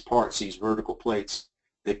across these parts, these vertical plates,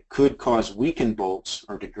 that could cause weakened bolts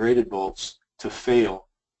or degraded bolts to fail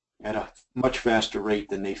at a much faster rate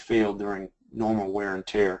than they fail during normal wear and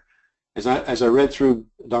tear. As I read through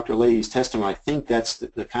Dr. Leahy's testimony, I think that's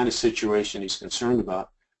the kind of situation he's concerned about,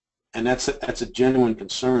 and that's a genuine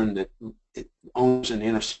concern that owners in the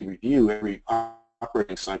NRC review every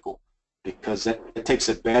operating cycle, because it takes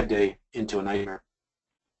a bad day into a nightmare.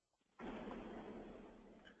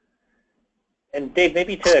 And Dave,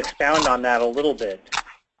 maybe to expound on that a little bit,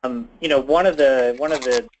 one of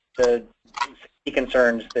the safety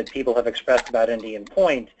concerns that people have expressed about Indian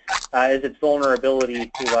Point is its vulnerability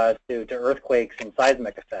to earthquakes and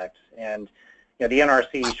seismic effects. And the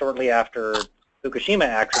NRC, shortly after Fukushima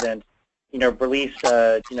accident, released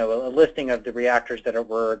a listing of the reactors that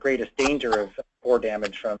were greatest danger of core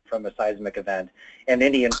damage from a seismic event, and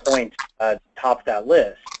Indian Point topped that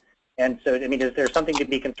list. And so, I mean, is there something to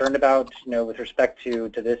be concerned about, with respect to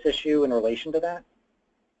this issue in relation to that?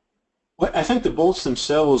 Well, I think the bolts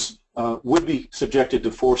themselves would be subjected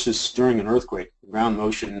to forces during an earthquake. Ground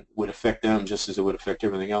motion would affect them just as it would affect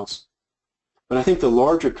everything else. But I think the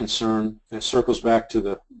larger concern, and it circles back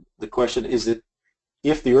to the question, is that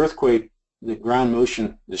if the earthquake, the ground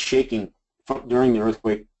motion, the shaking during the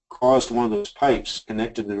earthquake caused one of those pipes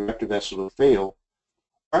connected to the reactor vessel to fail,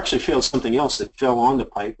 or actually failed something else that fell on the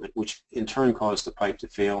pipe, which in turn caused the pipe to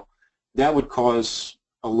fail, that would cause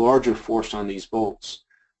a larger force on these bolts.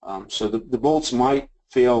 So the bolts might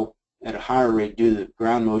fail at a higher rate due to the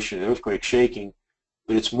ground motion and earthquake shaking,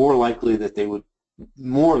 but it's more likely that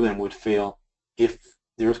more of them would fail if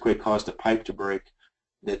the earthquake caused a pipe to break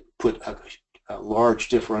that put a large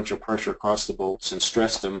differential pressure across the bolts and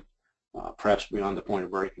stressed them perhaps beyond the point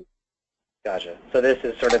of breaking. Gotcha. So this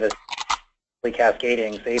is sort of a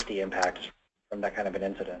cascading safety impacts from that kind of an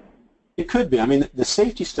incident. It could be. I mean, the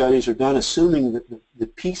safety studies are done assuming that the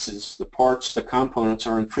pieces, the parts, the components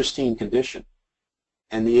are in pristine condition.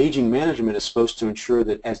 And the aging management is supposed to ensure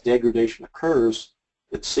that as degradation occurs,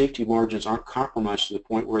 that safety margins aren't compromised to the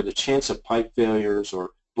point where the chance of pipe failures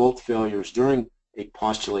or bolt failures during a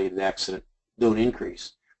postulated accident don't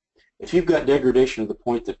increase. If you've got degradation to the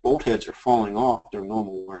point that bolt heads are falling off during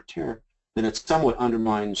normal wear and tear, then it somewhat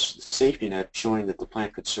undermines the safety net, showing that the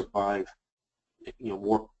plant could survive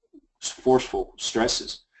more forceful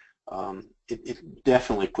stresses. It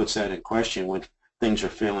definitely puts that in question when things are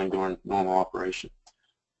failing during normal operation.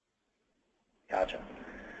 Gotcha.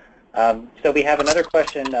 So we have another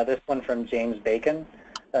question, this one from James Bacon.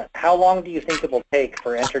 How long do you think it will take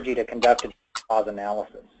for Entergy to conduct a cause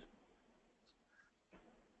analysis?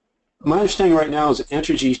 My understanding right now is that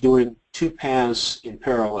Entergy is doing two paths in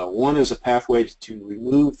parallel. One is a pathway to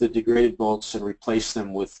remove the degraded bolts and replace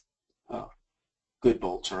them with good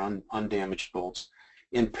bolts or undamaged bolts.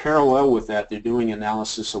 In parallel with that, they're doing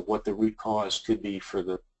analysis of what the root cause could be for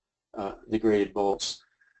the degraded bolts.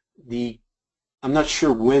 I'm not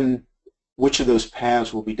sure which of those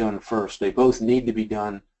paths will be done first. They both need to be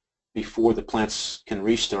done before the plants can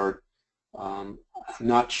restart. I'm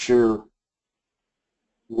not sure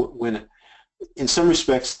when. In some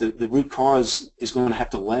respects, the root cause is going to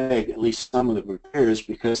have to lag at least some of the repairs,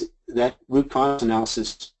 because that root cause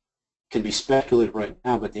analysis can be speculative right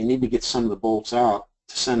now, but they need to get some of the bolts out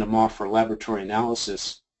to send them off for laboratory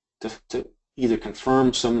analysis to either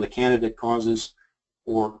confirm some of the candidate causes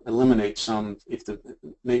or eliminate some if the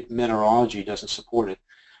meteorology doesn't support it.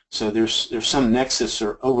 So there's some nexus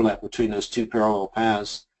or overlap between those two parallel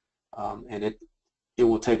paths, and it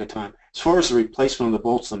will take a time. As far as the replacement of the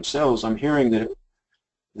bolts themselves, I'm hearing that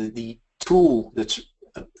the tool that's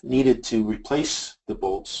needed to replace the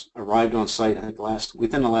bolts arrived on site, I think,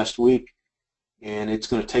 within the last week, and it's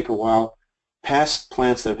going to take a while. Past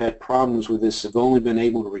plants that have had problems with this have only been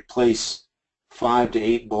able to replace 5 to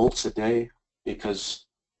 8 bolts a day because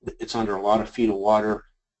it's under a lot of feet of water.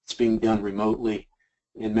 It's being done remotely,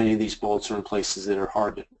 and many of these bolts are in places that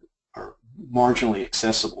are marginally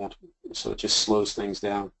accessible, so it just slows things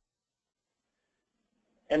down.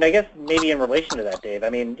 And I guess maybe in relation to that, Dave, I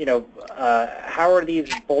mean, how are these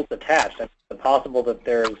bolts attached? Is it possible that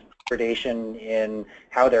there's degradation in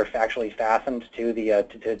how they're actually fastened to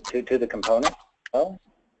the component? Well,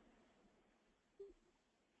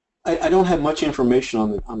 I don't have much information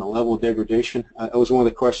on the level of degradation. That was one of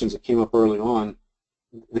the questions that came up early on.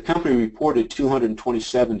 The company reported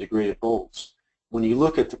 227 degraded bolts. When you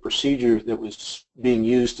look at the procedure that was being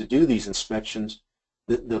used to do these inspections,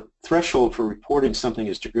 the threshold for reporting something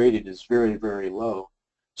as degraded is very, very low.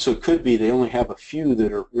 So it could be they only have a few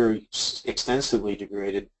that are very extensively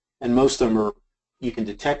degraded, and most of them you can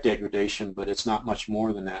detect degradation, but it's not much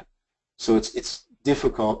more than that. So it's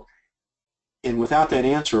difficult. And without that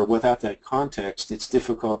answer or without that context, it's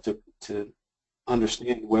difficult to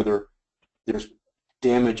understand whether there's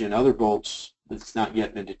damage in other bolts that's not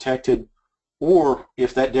yet been detected, or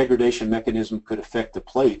if that degradation mechanism could affect the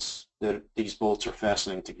plates that these bolts are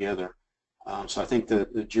fastening together. So I think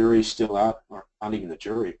the jury's still out, or not even the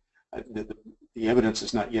jury. The evidence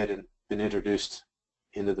has not yet been introduced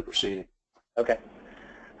into the proceeding. okay.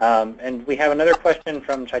 And we have another question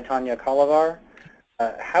from Chaitanya Kalavar.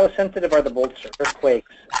 How sensitive are the bolts to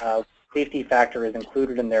earthquakes? Safety factor is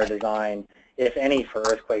included in their design, if any, for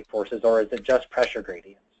earthquake forces, or is it just pressure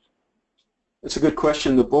gradients? That's a good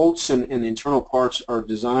question. The bolts and the internal parts are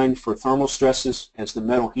designed for thermal stresses. As the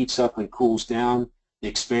metal heats up and cools down, the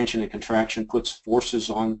expansion and contraction puts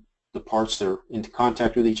forces on the parts that are in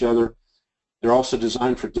contact with each other. They're also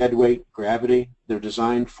designed for dead weight, gravity. They're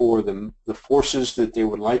designed for the forces that they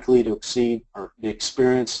would likely to exceed or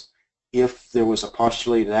experience if there was a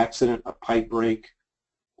postulated accident, a pipe break,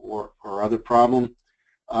 or other problem.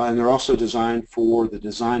 And they're also designed for the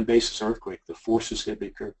design basis earthquake, the forces that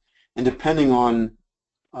occur. And depending on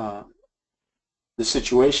the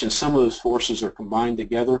situation, some of those forces are combined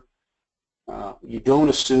together. You don't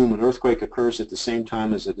assume an earthquake occurs at the same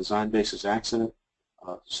time as a design basis accident,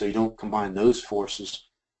 so you don't combine those forces.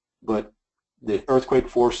 But the earthquake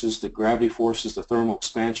forces, the gravity forces, the thermal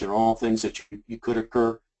expansion are all things that you could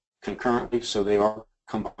occur concurrently, so they are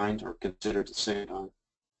combined or considered at the same time.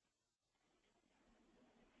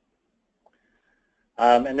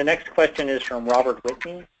 And the next question is from Robert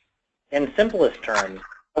Whitney. In simplest terms,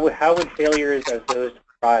 how would failures as those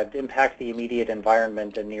described impact the immediate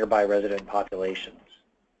environment and nearby resident populations?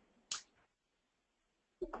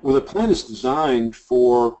 Well, the plant is designed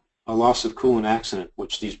for a loss of coolant accident,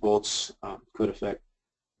 which these bolts could affect.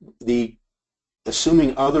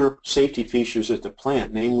 Assuming other safety features at the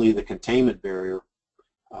plant, namely the containment barrier,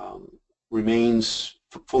 remains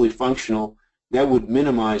fully functional, that would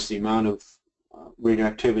minimize the amount of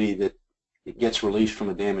radioactivity that it gets released from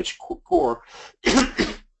a damaged core,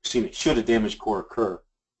 excuse me, should a damaged core occur.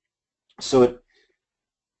 So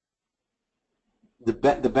the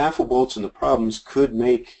baffle bolts and the problems could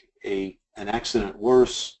make an accident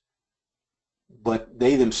worse, but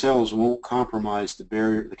they themselves won't compromise the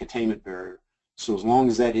barrier, the containment barrier. So as long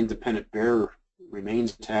as that independent barrier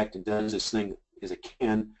remains intact and does its thing as it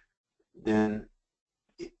can, then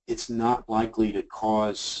it's not likely to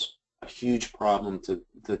cause a huge problem to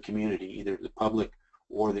the community, either the public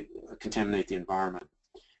or contaminate the environment.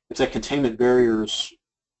 If that containment barrier is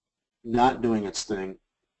not doing its thing,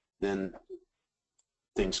 then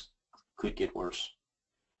things could get worse.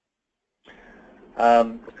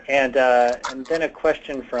 And then a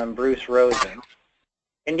question from Bruce Rosen.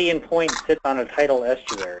 Indian Point sits on a tidal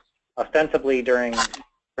estuary. Ostensibly during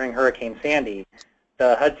Hurricane Sandy,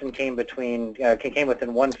 the Hudson came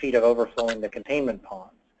within 1 feet of overflowing the containment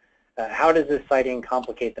ponds. How does this siting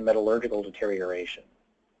complicate the metallurgical deterioration?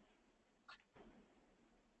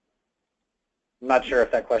 I'm not sure if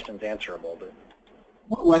that question's answerable, but.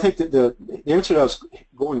 Well, I think that the answer that I was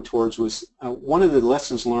going towards was one of the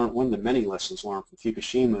lessons learned, one of the many lessons learned from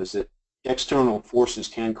Fukushima is that external forces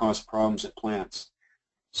can cause problems at plants.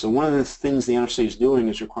 So one of the things the NRC is doing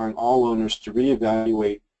is requiring all owners to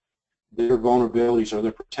reevaluate their vulnerabilities or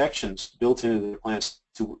their protections built into their plants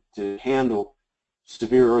to handle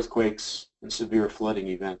severe earthquakes and severe flooding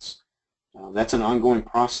events. That's an ongoing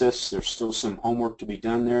process. There's still some homework to be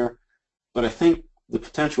done there. But I think the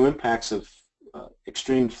potential impacts of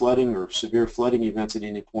extreme flooding or severe flooding events at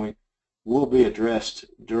any point will be addressed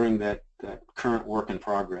during that current work in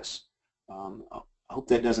progress. I hope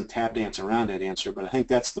that doesn't tap dance around that answer, but I think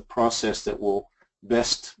that's the process that will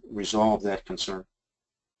best resolve that concern.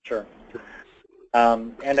 Sure.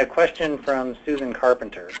 And a question from Susan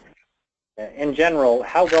Carpenter. In general,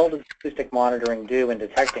 how well does acoustic monitoring do in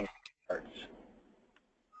detecting parts?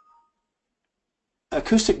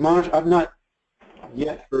 Acoustic monitoring, I've not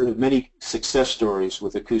yet heard of many success stories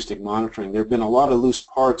with acoustic monitoring. There have been a lot of loose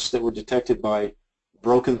parts that were detected by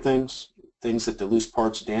broken things that the loose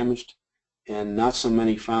parts damaged, and not so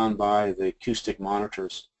many found by the acoustic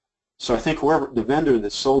monitors. So I think whoever the vendor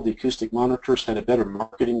that sold the acoustic monitors had a better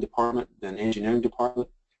marketing department than engineering department,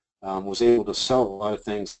 was able to sell a lot of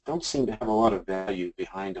things that don't seem to have a lot of value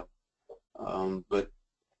behind them. But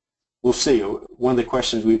we'll see. One of the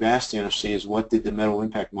questions we've asked the NRC is what did the metal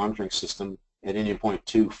impact monitoring system at Indian Point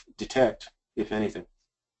 2 detect, if anything?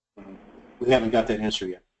 We haven't got that answer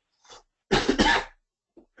yet.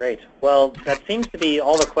 Great. Well, that seems to be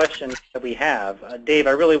all the questions that we have. Dave,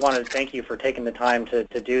 I really want to thank you for taking the time to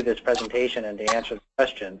do this presentation and to answer the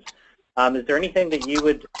questions. Is there anything that you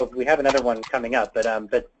would, we have another one coming up,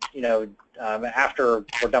 but you know, after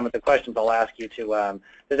we're done with the questions, I'll ask you to, if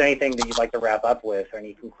there's anything that you'd like to wrap up with or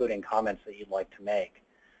any concluding comments that you'd like to make.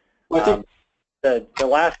 Well, I think the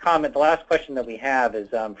last question that we have is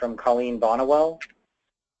from Colleen Bonnewell.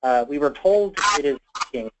 We were told it is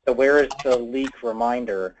leaking, so where is the leak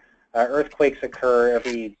reminder? Earthquakes occur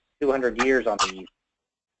every 200 years on the East.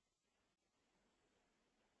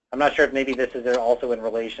 I'm not sure if maybe this is also in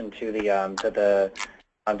relation to the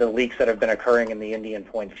leaks that have been occurring in the Indian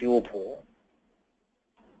Point fuel pool.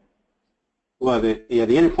 Well, the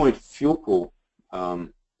Indian Point fuel pool,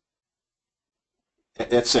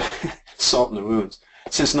 that's salt in the wounds.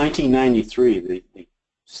 Since 1993, the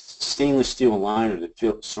stainless steel liner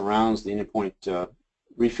that surrounds the Indian Point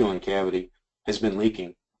refueling cavity has been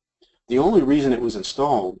leaking. The only reason it was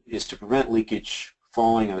installed is to prevent leakage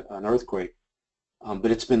following an earthquake,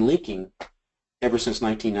 but it's been leaking ever since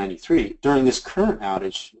 1993. During this current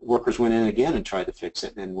outage, workers went in again and tried to fix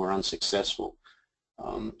it and were unsuccessful.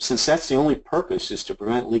 Since that's the only purpose is to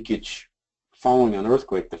prevent leakage following an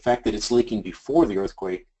earthquake, the fact that it's leaking before the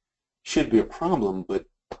earthquake should be a problem, but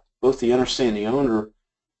both the NRC and the owner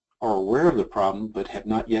are aware of the problem but have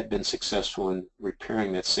not yet been successful in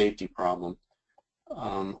repairing that safety problem.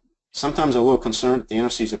 Sometimes I'm a little concerned that the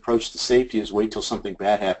NRC's approach to safety is wait till something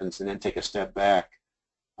bad happens and then take a step back.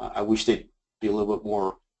 I wish they'd be a little bit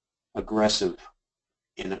more aggressive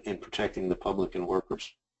in protecting the public and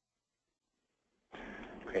workers.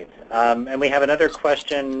 Great. And we have another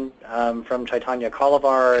question from Chaitanya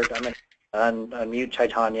Kalavar. I'm going to unmute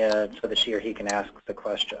Chaitanya so that she or he can ask the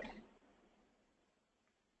question.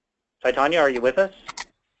 Chaitanya, are you with us?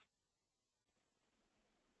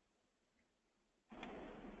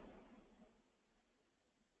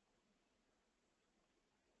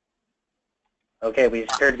 Okay, we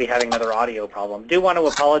appear to be having another audio problem. Do want to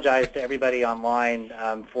apologize to everybody online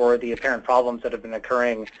for the apparent problems that have been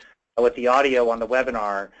occurring with the audio on the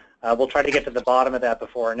webinar. We'll try to get to the bottom of that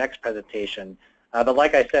before our next presentation. But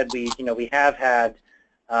like I said, we have had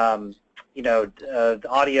the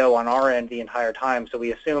audio on our end the entire time, so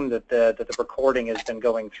we assume that the recording has been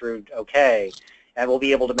going through okay, and we'll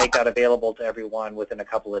be able to make that available to everyone within a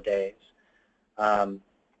couple of days.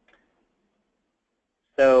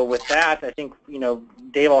 So with that, I think,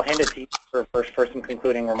 Dave, I'll hand it to you for some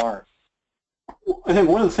concluding remarks. I think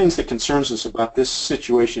one of the things that concerns us about this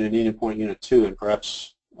situation in Indian Point Unit 2 and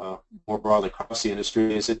perhaps more broadly across the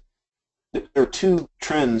industry is that there are two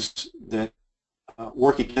trends that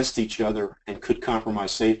work against each other and could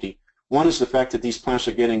compromise safety. One is the fact that these plants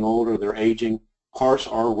are getting older, they're aging, parts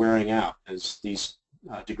are wearing out, as these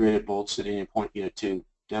degraded bolts at Indian Point Unit 2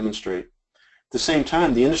 demonstrate. the same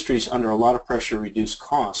time, the industry is under a lot of pressure to reduce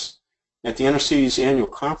costs. At the NRC's annual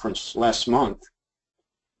conference last month,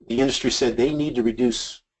 the industry said they need to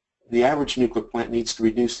reduce, the average nuclear plant needs to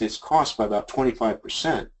reduce its cost by about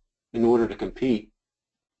 25% in order to compete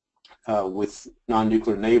with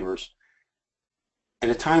non-nuclear neighbors. At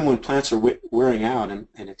a time when plants are wearing out and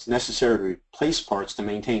it's necessary to replace parts to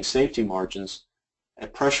maintain safety margins, a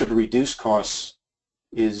pressure to reduce costs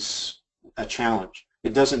is a challenge.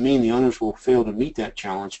 It doesn't mean the owners will fail to meet that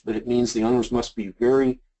challenge, but it means the owners must be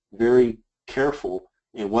very, very careful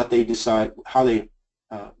in what they decide, how they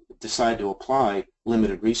decide to apply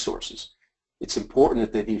limited resources. It's important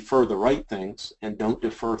that they defer the right things and don't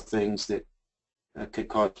defer things that could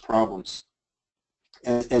cause problems.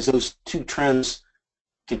 As those two trends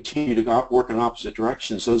continue to work in opposite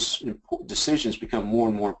directions, those decisions become more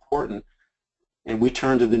and more important, and we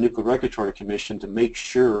turn to the Nuclear Regulatory Commission to make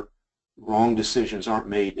sure wrong decisions aren't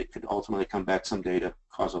made that could ultimately come back someday to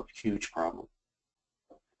cause a huge problem.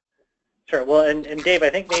 Sure. Well, and Dave, I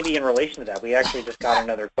think maybe in relation to that, we actually just got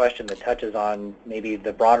another question that touches on maybe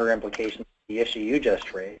the broader implications of the issue you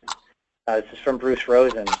just raised. This is from Bruce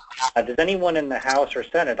Rosen. Does anyone in the House or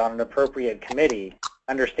Senate on an appropriate committee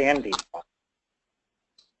understand these problems?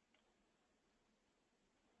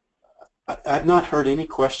 I've not heard any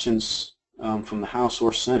questions from the House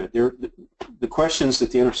or Senate. The questions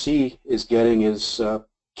that the NRC is getting is,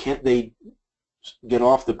 can't they get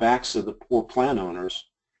off the backs of the poor plant owners,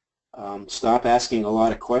 stop asking a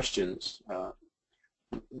lot of questions,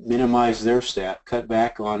 minimize their staff, cut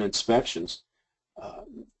back on inspections?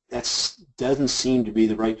 That doesn't seem to be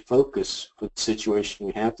the right focus for the situation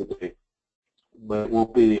we have today. But it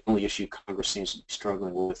won't be the only issue Congress seems to be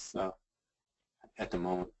struggling with at the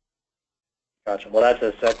moment. Gotcha. Well,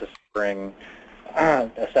 that's a spring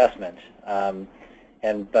assessment.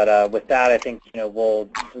 But with that, I think we'll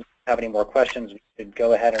have any more questions. We could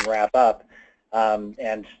go ahead and wrap up.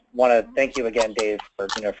 And want to thank you again, Dave, for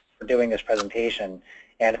for doing this presentation.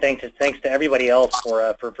 And thanks to everybody else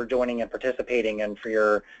for joining and participating, and for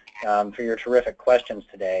your terrific questions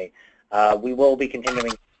today. We will be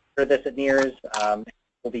continuing for this at NEARS.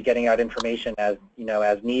 We'll be getting out information as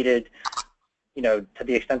as needed. To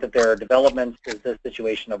the extent that there are developments as this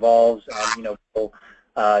situation evolves, we'll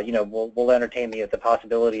entertain the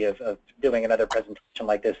possibility of doing another presentation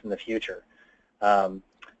like this in the future.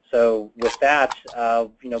 So with that,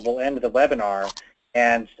 we'll end the webinar,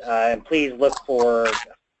 and please look for an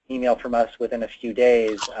email from us within a few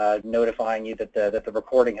days notifying you that the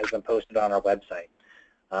recording has been posted on our website.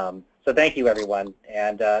 So thank you, everyone,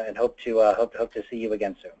 and hope to see you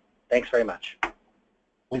again soon. Thanks very much.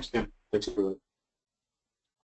 Thanks, Tim. Thanks, everyone.